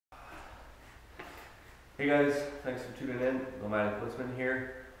Hey guys, thanks for tuning in. Nomadic Woodsman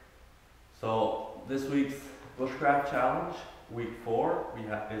here. So this week's Bushcraft challenge, week 4,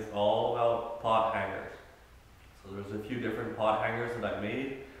 is all about pot hangers. So there's a few different pot hangers that I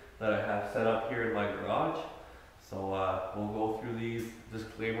made that I have set up here in my garage. So we'll go through these.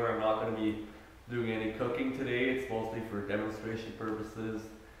 Disclaimer, I'm not going to be doing any cooking today. It's mostly for demonstration purposes,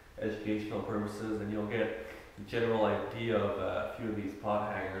 educational purposes, and you'll get a general idea of a few of these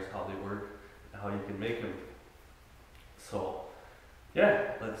pot hangers, how they work, how you can make them. So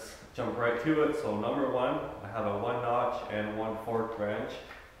yeah, let's jump right to it. So number 1, I have a 1 notch and 1 fork branch.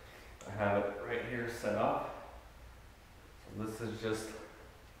 I have it right here set up. So this is just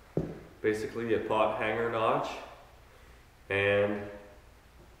basically a pot hanger notch and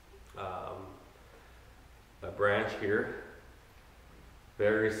a branch here.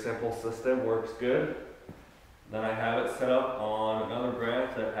 Very simple system, works good. Then I have it set up on another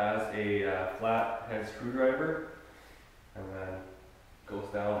branch that has a flat head screwdriver, and then goes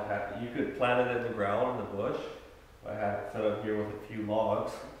down. You could plant it in the ground in the bush. I have it set up here with a few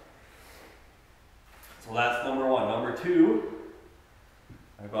logs. So that's number 1. Number 2,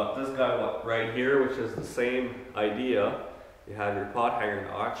 I've got this guy right here, which is the same idea. You have your pot hanger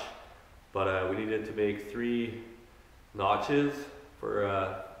notch, but we needed to make 3 notches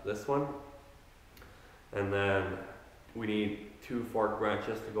for this one. And then we need 2 fork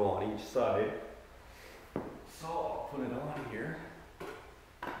branches to go on each side. So I'll put it on here.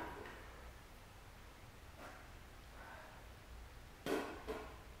 And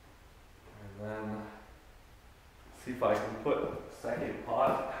then see if I can put a second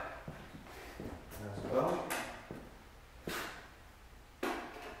pot as well.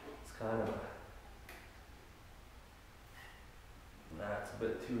 It's kind of that's a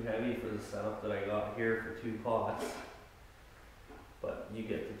bit too heavy for the setup that I got here for 2 pots, but you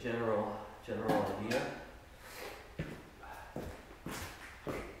get the general idea.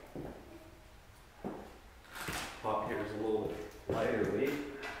 Pot here is a little bit lighter weight.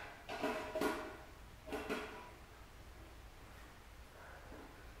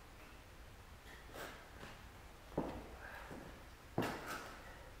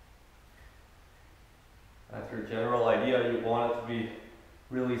 That's your general idea. You want it to be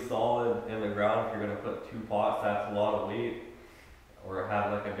really solid in the ground. If you're going to put 2 pots, that's a lot of weight, or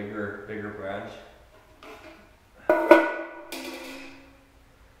have like a bigger branch. So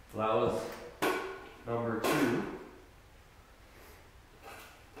that was number 2.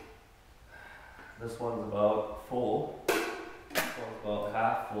 This one's about full. This one's about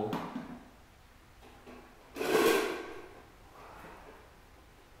half full.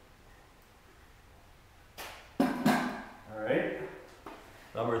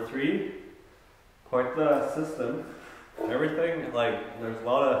 Number 3, quite the system. Everything, like, there's a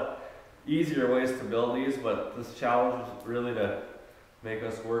lot of easier ways to build these, but this challenge is really to make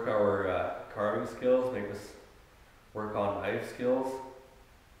us work our carving skills, make us work on knife skills.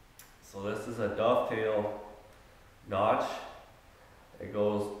 So this is a dovetail notch. It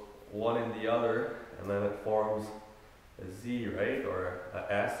goes one in the other, and then it forms a Z, right? Or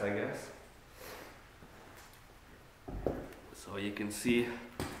a S, I guess. So you can see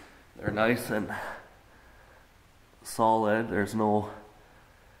they're nice and solid. There's no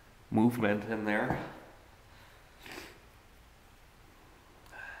movement in there.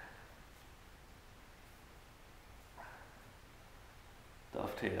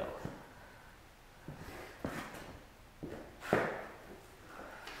 Dovetail.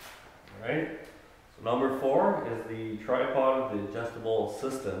 Alright, so number 4 is the tripod of the adjustable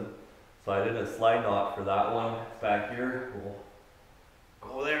system. So I did a slide knot for that one. It's back here. We'll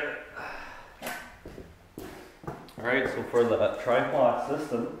go there. Alright, so for the tripod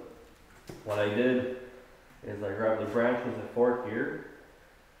system, what I did is I grabbed the branch with the fork here,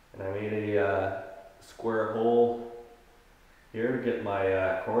 and I made a square hole here to get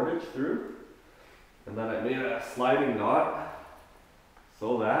my cordage through. And then I made a sliding knot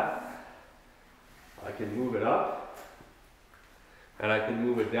so that I can move it up. And I can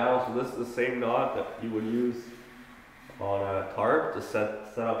move it down. So this is the same knot that you would use on a tarp to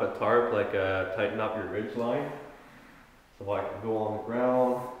set up a tarp, like tighten up your ridge line. So I can go on the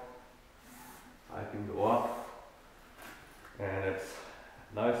ground, I can go up, and it's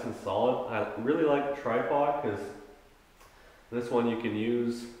nice and solid. I really like the tripod because this one you can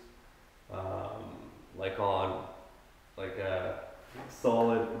use like on a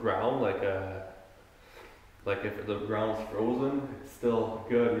solid ground, like if the ground's frozen, it's still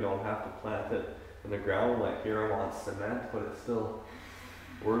good. You don't have to plant it in the ground. Like here I'm on cement, but it still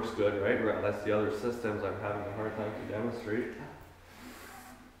works good, right? That's the other systems I'm having a hard time to demonstrate.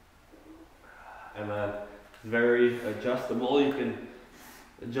 And then very adjustable. You can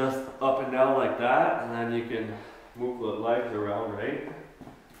adjust up and down like that, and then you can move the legs around, right?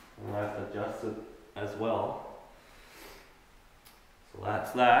 And that's adjusted as well. So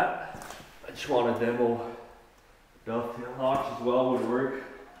that's that. I just want to demo dovetail notch as well would work,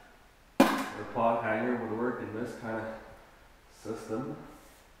 or pot hanger would work in this kind of system.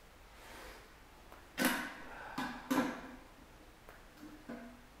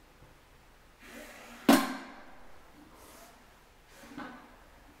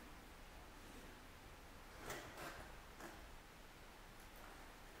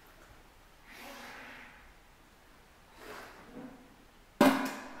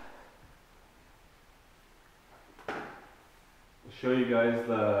 Show you guys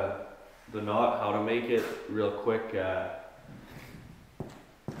the knot, how to make it real quick.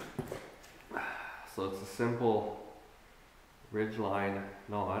 So it's a simple ridgeline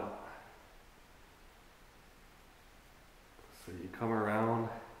knot. So you come around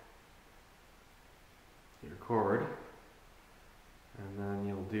your cord, and then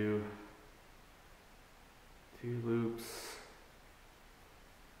you'll do 2 loops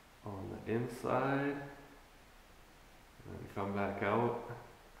on the inside. And then come back out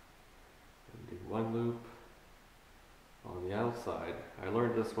and do 1 loop on the outside. I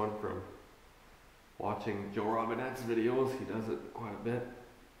learned this one from watching Joe Robinette's videos. He does it quite a bit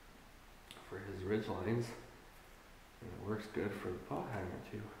for his ridge lines, and it works good for the pot hanger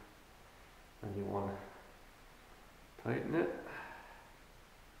too. And you want to tighten it,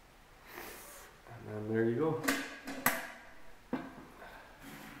 and then there you go.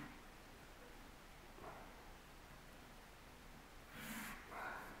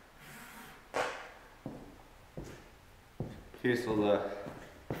 Okay,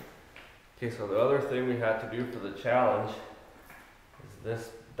 so the other thing we had to do for the challenge is this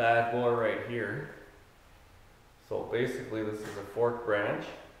bad boy right here. So basically this is a fork branch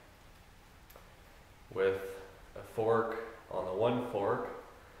with a fork on the one fork,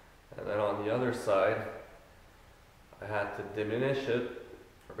 and then on the other side I had to diminish it,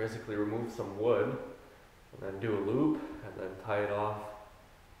 or basically remove some wood, and then do a loop and then tie it off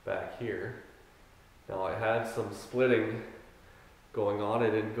back here. Now I had some splitting going on,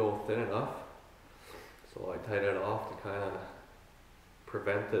 it didn't go thin enough, so I tied it off to kind of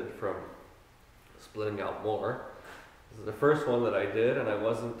prevent it from splitting out more. This is the first one that I did, and I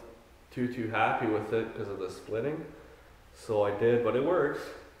wasn't too happy with it because of the splitting, so I did, but it works,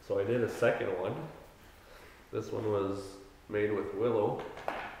 so I did a second one. This one was made with willow.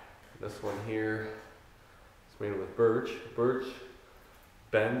 This one here is made with birch. Birch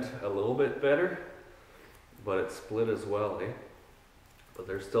bent a little bit better, but it split as well, eh? But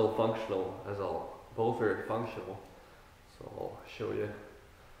they're still functional, both are functional. So I'll show you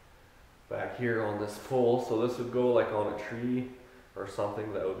back here on this pole. So this would go like on a tree or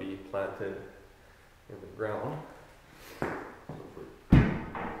something that would be planted in the ground. So for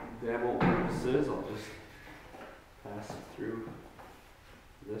demo purposes, I'll just pass it through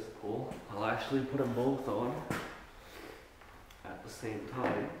this pole. I'll actually put them both on at the same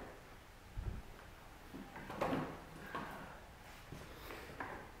time.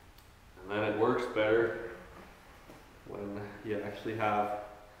 And then it works better when you actually have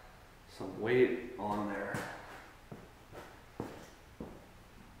some weight on there.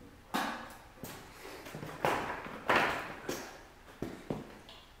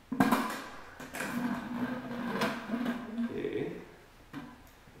 Okay,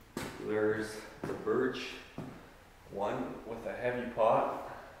 there's the birch one with a heavy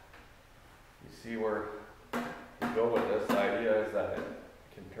pot. You see where you go with this. The idea is that it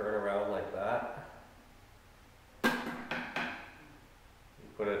can turn around like that. You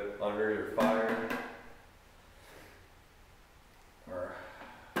put it under your fire, or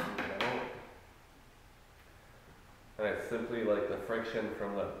and it's simply like the friction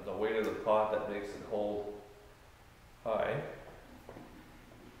from the weight of the pot that makes it hold high.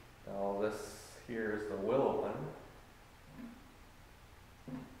 Now this here is the willow one.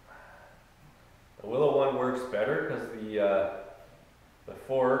 The willow one works better because the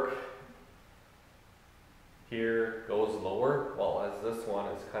fork here goes lower, while as this one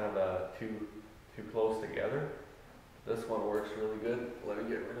is kind of too close together. This one works really good. Let me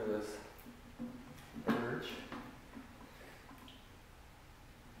get rid of this birch.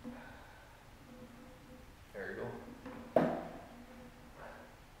 There you go.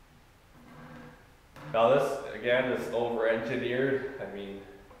 Now this again is over-engineered. I mean,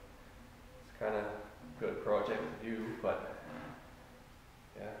 it's kind of a good project to do, but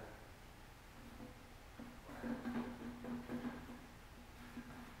yeah.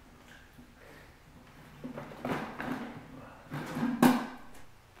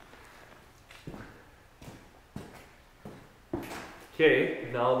 Okay,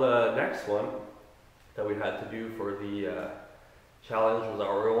 now the next one that we had to do for the challenge was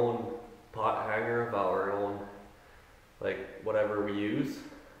our own pot hanger of our own, like whatever we use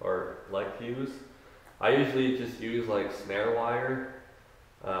or like to use. I usually just use like snare wire,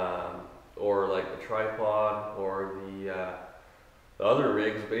 or like the tripod, or the other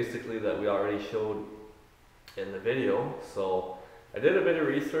rigs basically that we already showed in the video. So I did a bit of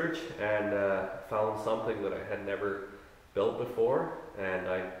research and found something that I had never built before and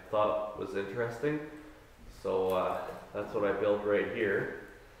I thought was interesting. So that's what I built right here.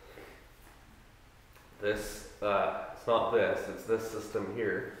 This, it's not this, it's this system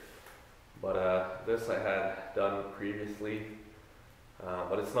here. But this I had done previously,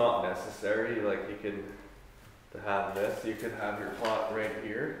 but it's not necessary. Like to have this, you could have your pot right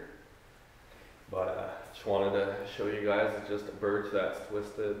here. But just wanted to show you guys, it's just a birch that's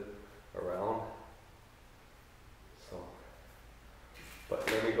twisted around. So, but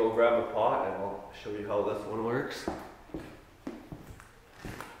let me go grab a pot and I'll show you how this one works.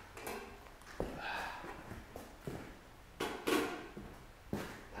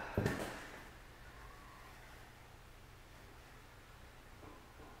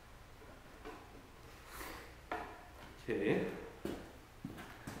 Okay,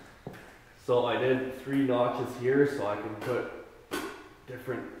 so I did 3 notches here so I can put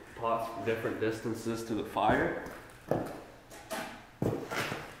different pots from different distances to the fire. So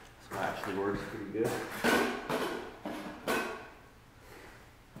it actually works pretty good.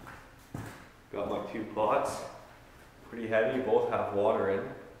 Got my 2 pots, pretty heavy, both have water in,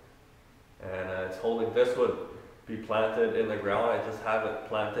 and it's holding. This would be planted in the ground. I just have it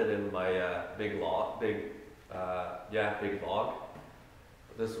planted in my big log.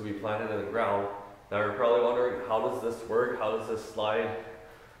 This will be planted in the ground. Now you're probably wondering, how does this work? How does this slide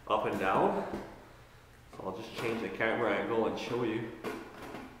up and down? So I'll just change the camera angle and show you.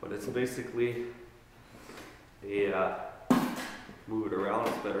 But it's basically move it around.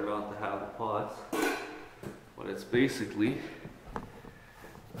 It's better not to have the pots. But it's basically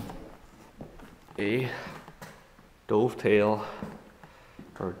a dovetail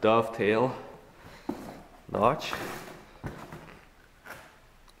or dovetail notch,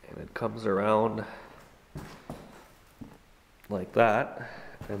 and it comes around like that,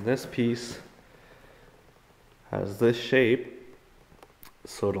 and this piece has this shape,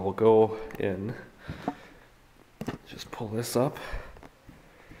 so it'll go in. Just pull this up.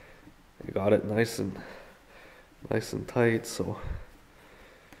 I got it nice and tight, so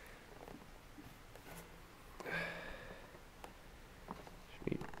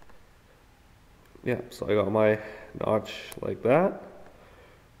yeah, so I got my notch like that,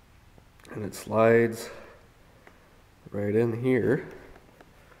 and it slides right in here,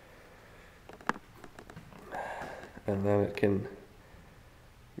 and then it can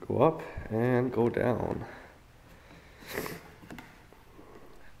go up and go down.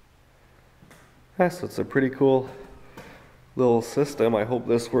 Yeah, so it's a pretty cool little system. I hope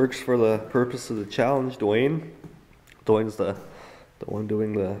this works for the purpose of the challenge. Dwayne's the one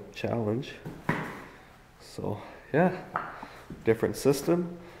doing the challenge. So yeah, different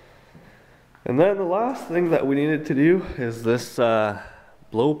system. And then the last thing that we needed to do is this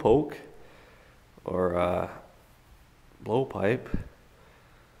blow poke or blow pipe.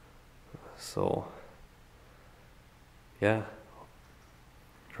 So yeah,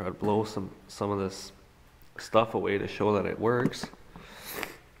 try to blow some of this stuff away to show that it works.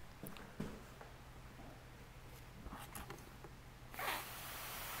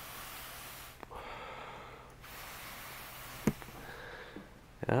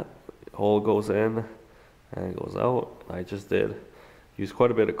 Yeah, hole goes in and goes out. I just use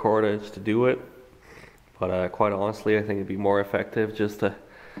quite a bit of cordage to do it, but quite honestly I think it'd be more effective just to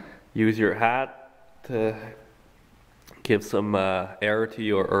use your hat to give some air to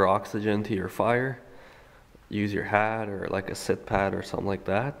your, or oxygen to your fire. Use your hat or like a sit pad or something like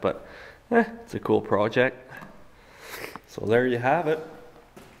that, but it's a cool project. So there you have it.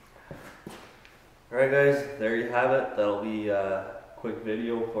 Alright guys, there you have it. That'll be quick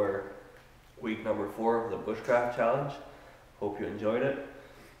video for week number 4 of the Bushcraft challenge. Hope you enjoyed it.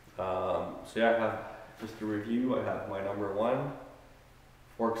 So yeah, I have just a review. I have my number 1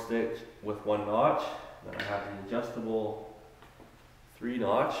 fork stitch with 1 notch. Then I have the adjustable 3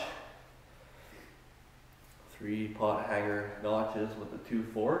 notch, 3 pot hanger notches with the 2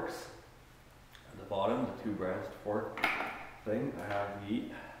 forks. At the bottom, the 2 branched fork thing. I have the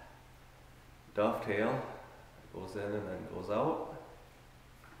dovetail. It goes in and then goes out.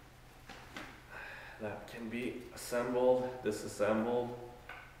 That can be assembled, disassembled,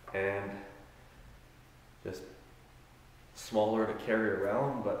 and just smaller to carry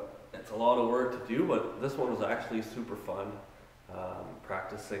around, but it's a lot of work to do. But this one was actually super fun,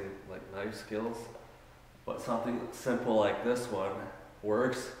 practicing like knife skills. But something simple like this one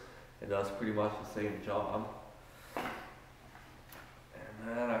works. It does pretty much the same job. And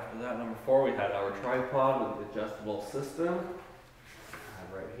then after that, number 4, we had our tripod with the adjustable system.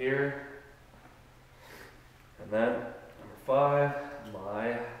 Right here. And then number 5,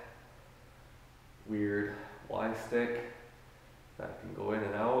 my weird Y stick that can go in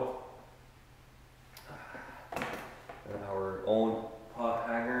and out. And our own pot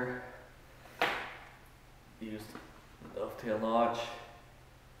hanger. Used the dovetail notch.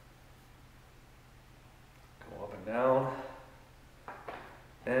 Go up and down.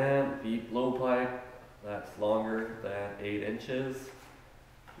 And the blowpipe that's longer than 8 inches.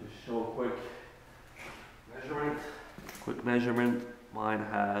 Just show a quick measurement. Mine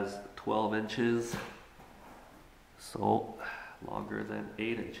has 12 inches. So longer than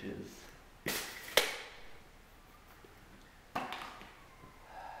 8 inches.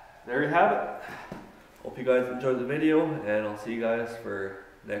 There you have it. Hope you guys enjoyed the video, and I'll see you guys for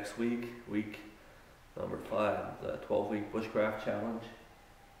next week, week number 5, the 12-week Bushcraft challenge.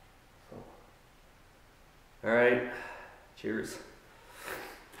 So, all right, cheers.